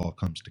it all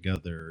comes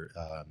together.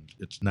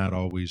 It's not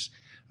always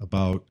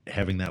about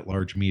having that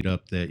large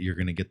meetup that you're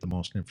going to get the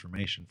most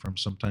information from.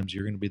 Sometimes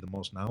you're going to be the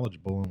most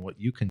knowledgeable in what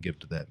you can give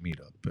to that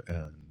meetup,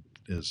 and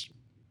is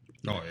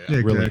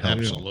really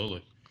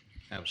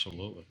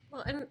absolutely.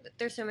 Well, and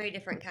there's so many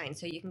different kinds.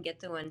 So you can get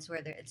the ones where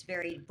it's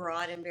very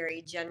broad and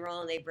very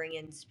general, and they bring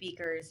in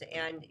speakers,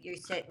 and you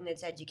sit and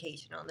it's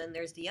educational. And then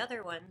there's the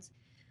other ones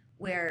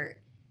where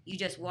you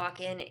just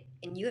walk in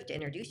and you have to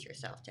introduce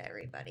yourself to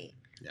everybody.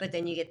 Yeah. But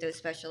then you get those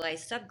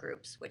specialized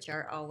subgroups, which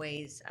are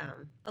always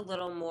a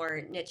little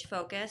more niche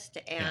focused,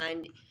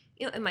 and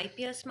it might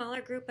be a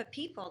smaller group of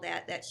people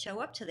that show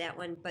up to that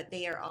one, but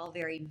they are all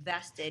very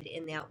vested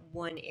in that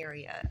one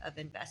area of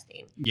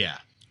investing. Yeah.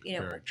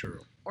 Very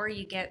true. Or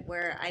you get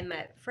where I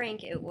met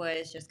Frank, it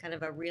was just kind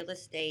of a real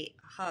estate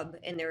hub,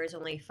 and there was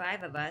only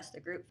 5 of us.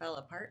 The group fell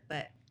apart,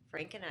 but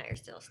Frank and I are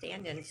still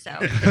standing. So,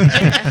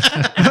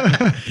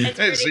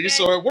 hey, see,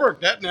 so it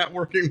worked. That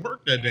networking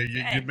worked that day.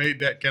 You made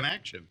that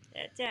connection.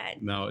 That's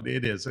it. No,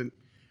 it is, and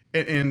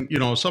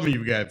some of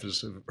you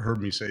guys have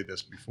heard me say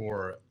this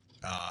before.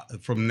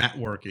 From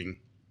networking,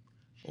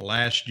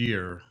 last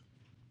year,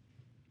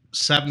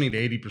 70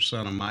 to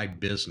 80% of my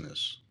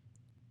business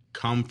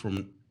come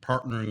from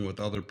partnering with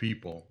other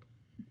people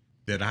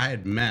that I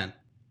had met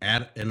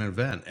at an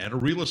event, at a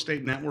real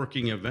estate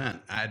networking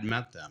event. I had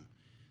met them.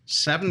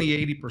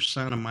 70,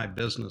 80% of my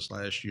business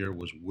last year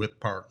was with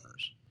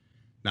partners.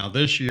 Now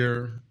this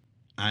year,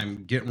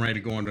 I'm getting ready to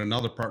go into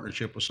another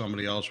partnership with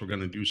somebody else. We're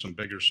going to do some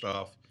bigger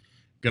stuff,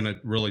 going to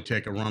really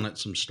take a run at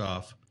some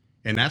stuff.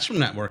 And that's from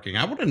networking.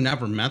 I would have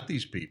never met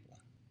these people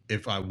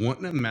if I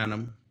wouldn't have met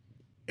them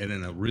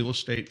in a real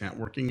estate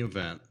networking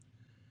event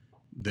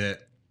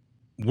that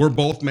we're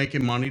both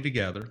making money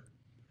together.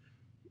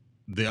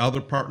 The other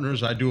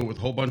partners, I do it with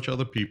a whole bunch of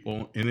other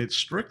people, and it's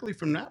strictly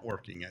from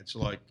networking. It's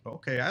like,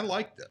 okay, I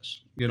like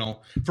this.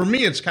 For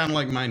me, it's kind of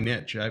like my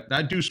niche.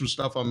 I do some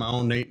stuff on my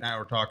own. Nate and I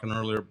were talking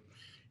earlier,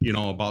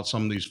 about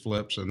some of these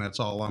flips, and that's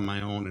all on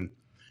my own.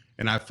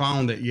 And I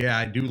found that,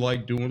 I do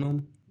like doing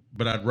them,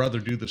 but I'd rather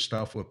do the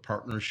stuff with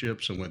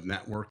partnerships and with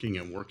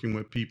networking and working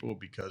with people,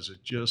 because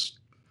it just,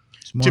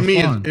 It's more to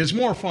me, fun. it's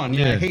more fun.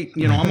 Yeah, I Yeah. hate,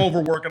 I'm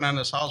overworking on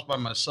this house by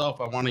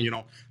myself. I want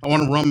to, I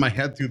want to run my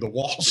head through the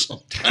wall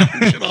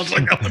sometimes. I was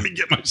like, oh, let me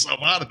get myself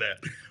out of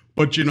that.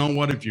 But you know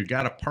what? If you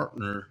got a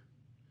partner,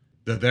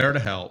 they're there to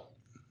help.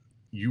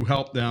 You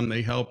help them,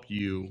 they help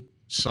you.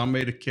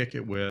 Somebody to kick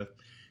it with,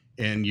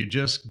 and you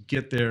just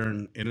get there,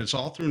 and it's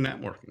all through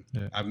networking.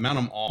 Yeah. I've met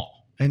them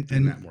all and through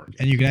networking.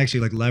 and you can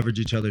actually like leverage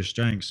each other's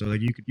strengths. So like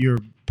you're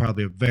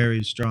probably a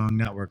very strong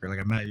networker. Like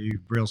I met you,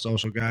 real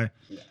social guy.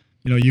 Yeah.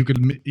 You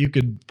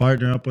could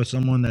partner up with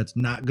someone that's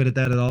not good at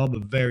that at all,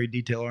 but very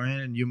detail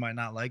oriented, and you might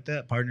not like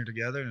that. Partner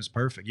together, and it's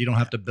perfect. You don't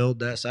have to build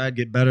that side.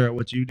 Get better at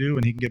what you do,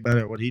 and he can get better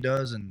at what he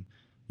does, and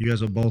you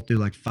guys will both do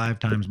like 5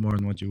 times more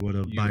than what you would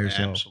have by You're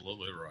yourself.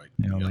 absolutely right.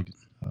 Yep.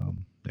 Yep.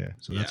 Yeah.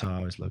 So that's Yeah. how I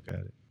always look at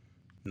it.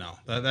 No,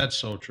 that's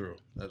so true.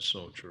 That's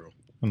so true.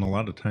 And a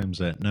lot of times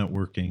that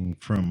networking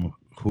from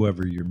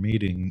whoever you're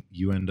meeting,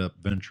 you end up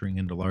venturing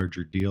into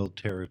larger deal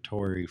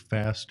territory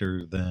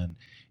faster than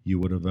you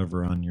would have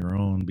ever on your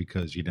own,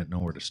 because you didn't know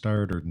where to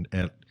start,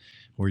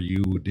 or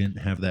you didn't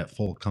have that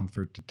full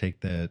comfort to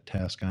take that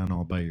task on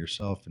all by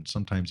yourself. And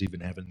sometimes even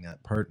having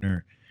that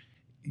partner,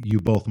 you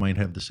both might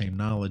have the same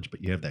knowledge,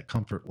 but you have that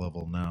comfort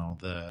level now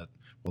that,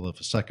 well,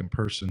 if a second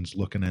person's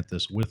looking at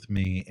this with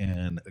me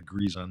and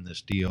agrees on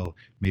this deal,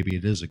 maybe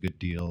it is a good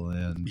deal.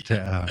 And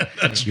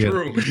That's you-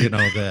 true. You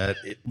know, that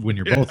when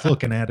you're both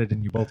looking at it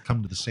and you both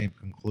come to the same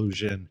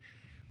conclusion,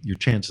 your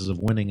chances of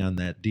winning on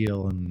that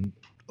deal. And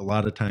a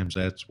lot of times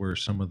that's where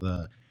some of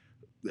the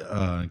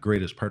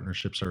greatest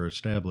partnerships are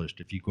established.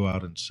 If you go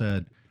out and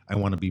said, I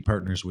want to be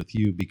partners with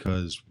you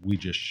because we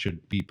just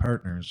should be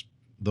partners,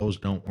 those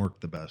don't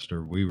work the best.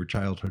 Or we were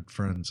childhood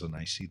friends, and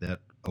I see that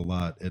a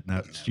lot. And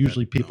that's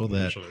usually people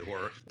that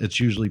it's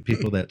usually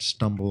people that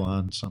stumble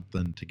on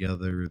something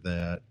together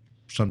that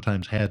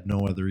sometimes had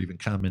no other even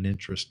common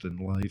interest in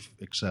life,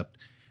 except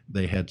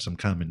they had some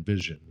common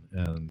vision.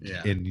 And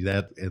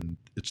and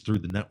it's through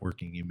the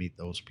networking you meet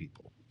those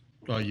people.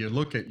 Well, you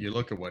look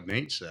at what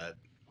Nate said.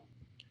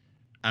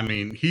 I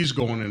mean, he's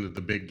going into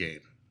the big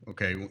game.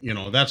 Okay,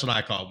 that's what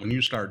I call it. When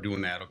you start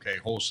doing that, okay,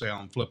 wholesale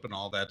and flipping,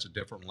 all that's a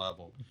different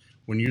level.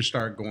 When you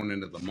start going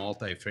into the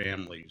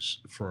multifamilies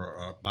for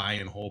a buy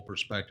and hold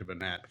perspective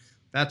in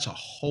that's a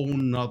whole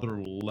nother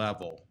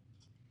level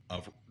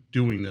of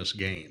doing this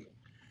game.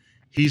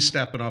 He's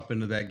stepping up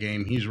into that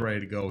game. He's ready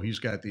to go. He's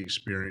got the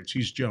experience.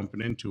 He's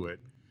jumping into it.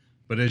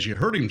 But as you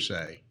heard him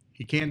say,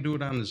 he can't do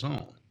it on his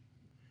own.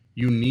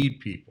 You need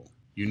people.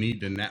 You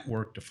need to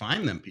network to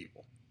find them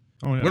people.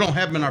 Oh, yeah. We don't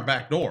have them in our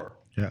back door.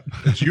 Yeah.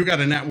 So you got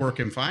to network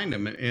and find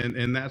them,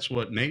 and that's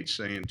what Nate's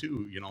saying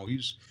too.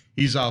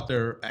 He's out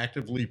there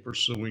actively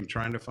pursuing,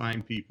 trying to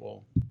find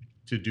people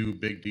to do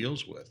big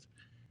deals with,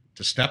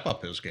 to step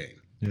up his game.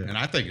 Yeah. And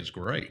I think it's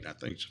great. I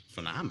think it's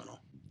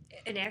phenomenal.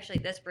 And actually,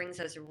 this brings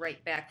us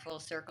right back full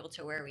circle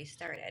to where we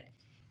started.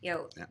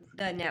 The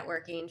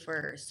networking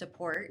for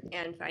support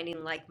and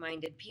finding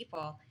like-minded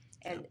people.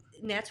 And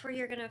that's where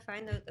you're going to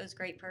find those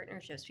great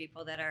partnerships,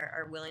 people that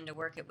are willing to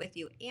work it with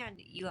you. And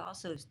you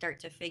also start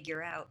to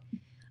figure out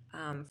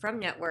from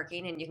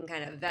networking, and you can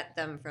kind of vet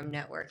them from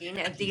networking,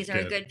 if these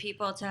are good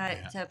people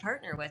to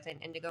partner with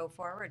and to go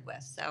forward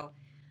with. So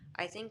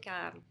I think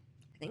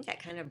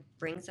that kind of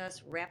brings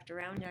us wrapped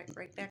around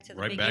right back to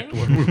the beginning.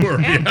 Right back to where we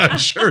were. Yeah,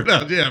 sure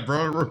does. Yeah,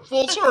 bro, we're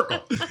full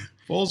circle.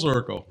 Full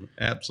circle.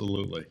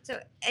 Absolutely. So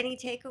any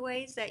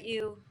takeaways that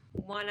you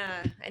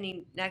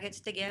any nuggets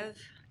to give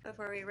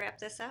before we wrap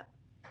this up?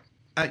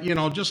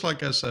 Just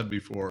like I said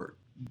before,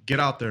 get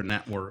out there,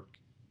 network,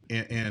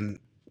 and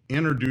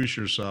introduce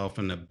yourself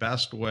in the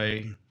best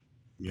way.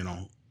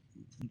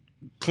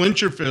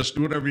 Clench your fist,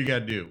 do whatever you got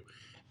to do.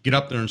 Get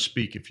up there and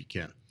speak if you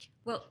can.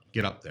 Well,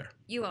 get up there.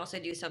 You also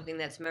do something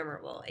that's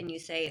memorable, and you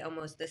say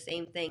almost the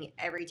same thing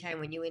every time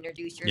when you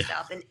introduce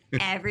yourself, and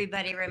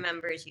everybody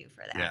remembers you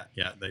for that.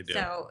 Yeah, they do.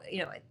 So,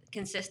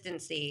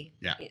 consistency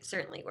it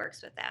certainly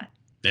works with that.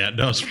 Yeah, it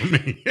does for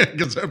me,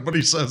 because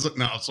everybody says it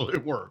now, so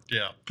it worked.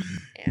 Yeah.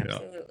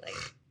 Absolutely.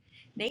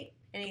 Nate,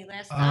 any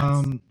last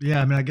thoughts?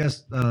 Yeah, I mean, I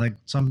guess like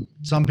some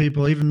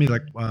people, even me,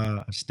 like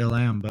I still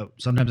am, but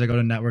sometimes I go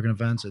to networking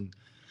events and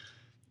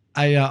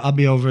I'll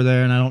be over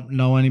there and I don't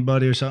know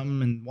anybody or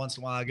something, and once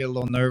in a while I get a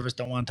little nervous,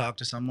 don't want to talk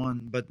to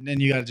someone, but then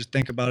you got to just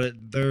think about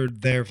it. They're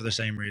there for the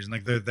same reason,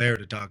 like they're there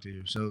to talk to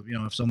you. So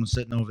if someone's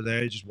sitting over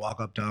there, you just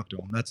walk up, talk to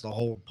them. That's the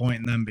whole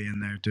point in them being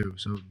there too.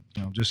 So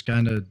just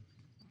kind of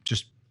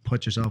just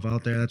put yourself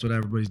out there. That's what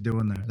everybody's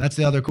doing there. That's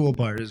the other cool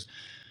part, is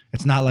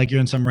it's not like you're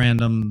in some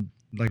random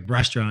like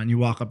restaurant and you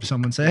walk up to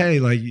someone and say, hey,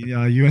 like you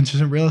interested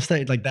in real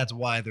estate? Like that's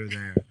why they're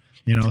there.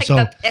 Like so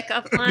the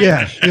pickup line.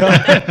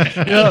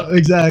 Yeah,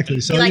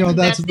 exactly. So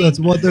that's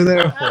what they're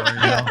there for.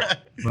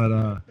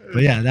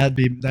 But yeah, that'd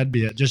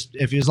be it. Just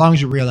as long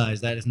as you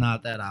realize that it's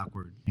not that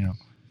awkward.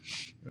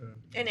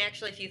 And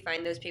actually, if you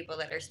find those people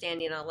that are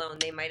standing alone,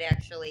 they might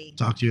actually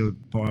talk to you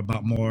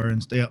about more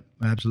and stay up.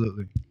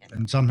 Absolutely.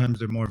 And sometimes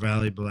they're more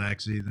valuable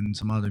actually than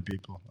some other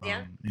people.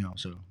 Yeah.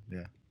 So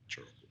yeah.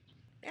 True.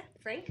 Yeah,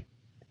 Frank.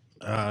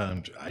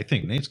 I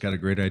think Nate's got a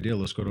great idea.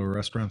 Let's go to a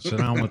restaurant, sit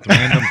down with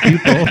random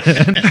people,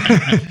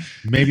 and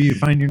maybe you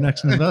find your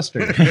next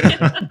investor.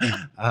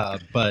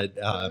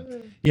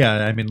 Yeah,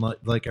 I mean,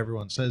 like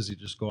everyone says, you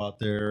just go out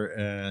there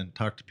and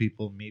talk to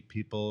people, meet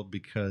people,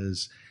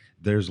 because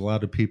there's a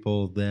lot of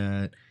people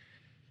that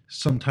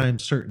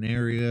sometimes certain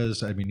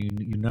areas, I mean,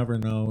 you never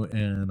know.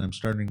 And I'm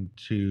starting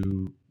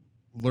to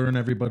learn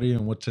everybody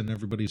and what's in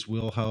everybody's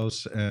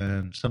wheelhouse,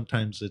 and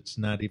sometimes it's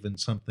not even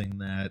something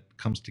that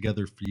comes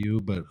together for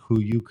you, but who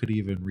you could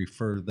even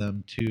refer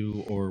them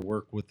to or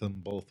work with them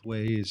both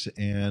ways,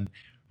 and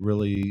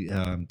really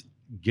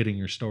getting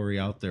your story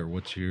out there.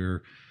 What's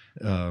your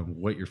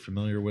what you're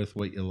familiar with,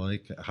 what you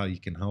like, how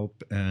you can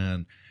help.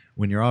 And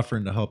when you're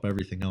offering to help,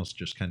 everything else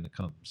just kind of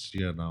comes,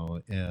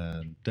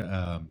 and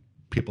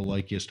people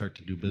like you start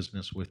to do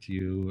business with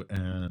you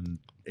and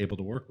able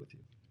to work with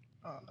you.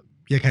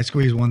 Yeah, can I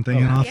squeeze one thing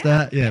in off Yeah.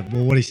 that? Yeah,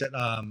 well, what he said,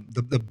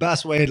 the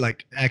best way,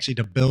 like, actually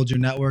to build your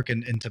network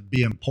and to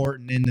be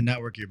important in the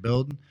network you're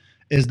building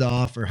is to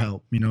offer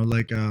help.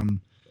 Like,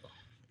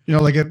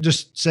 like if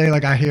just say,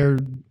 like, I hear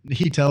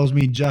he tells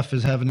me Jeff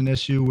is having an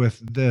issue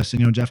with this,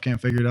 and Jeff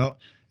can't figure it out.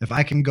 If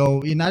I can go,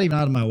 not even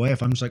out of my way,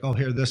 if I'm just like, oh,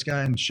 here, this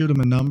guy, and shoot him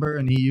a number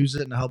and he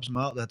uses it and it helps him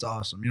out, that's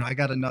awesome. I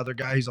got another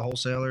guy, he's a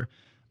wholesaler.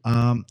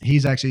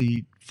 He's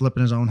actually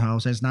flipping his own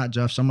house. And it's not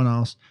Jeff, someone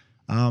else.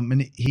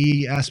 And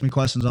he asks me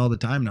questions all the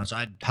time now. So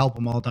I help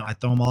him all the time. I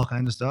throw him all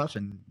kinds of stuff.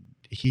 And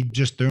he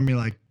just threw me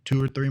like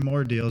 2 or 3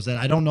 more deals that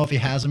I don't know if he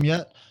has them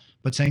yet.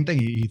 But same thing,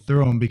 he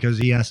threw them because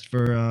he asked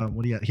for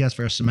he asked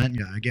for a cement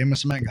guy. I gave him a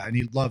cement guy and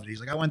he loved it. He's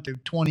like, I went through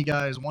 20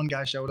 guys. One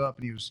guy showed up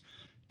and he was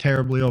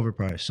terribly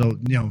overpriced. So,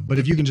 but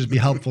if you can just be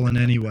helpful in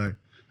any way,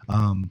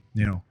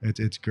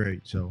 it's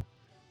great. So,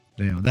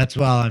 that's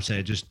all I'm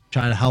saying. Just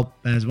try to help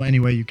as any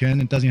way you can.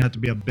 It doesn't have to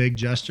be a big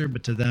gesture,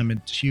 but to them,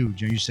 it's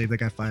huge. You save that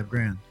guy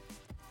 $5,000.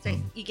 So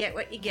you get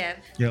what you give,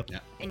 Yep. Yeah.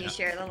 and you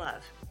share the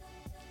love.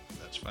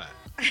 That's fact.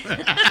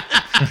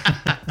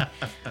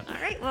 All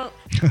right. Well,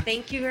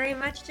 thank you very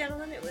much,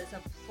 gentlemen. It was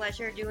a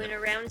pleasure doing a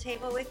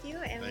roundtable with you,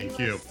 and Thank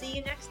we will you. see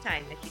you next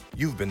time.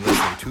 You've been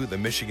listening to the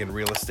Michigan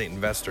Real Estate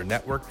Investor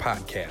Network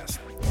podcast.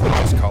 We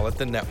just call it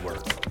the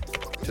network.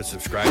 To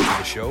subscribe to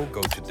the show,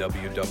 go to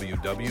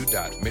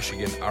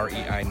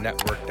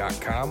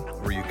www.michiganreinetwork.com,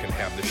 where you can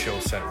have the show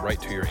sent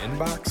right to your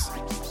inbox.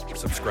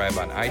 Subscribe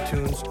on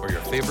iTunes or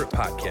your favorite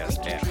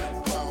podcast app.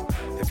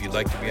 If you'd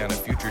like to be on a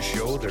future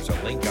show, there's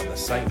a link on the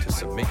site to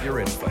submit your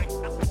info.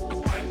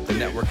 The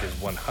network is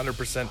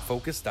 100%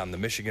 focused on the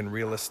Michigan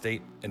real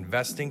estate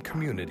investing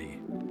community.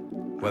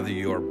 Whether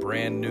you're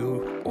brand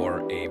new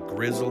or a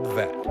grizzled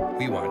vet,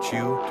 we want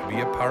you to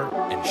be a part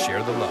and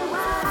share the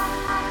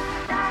love.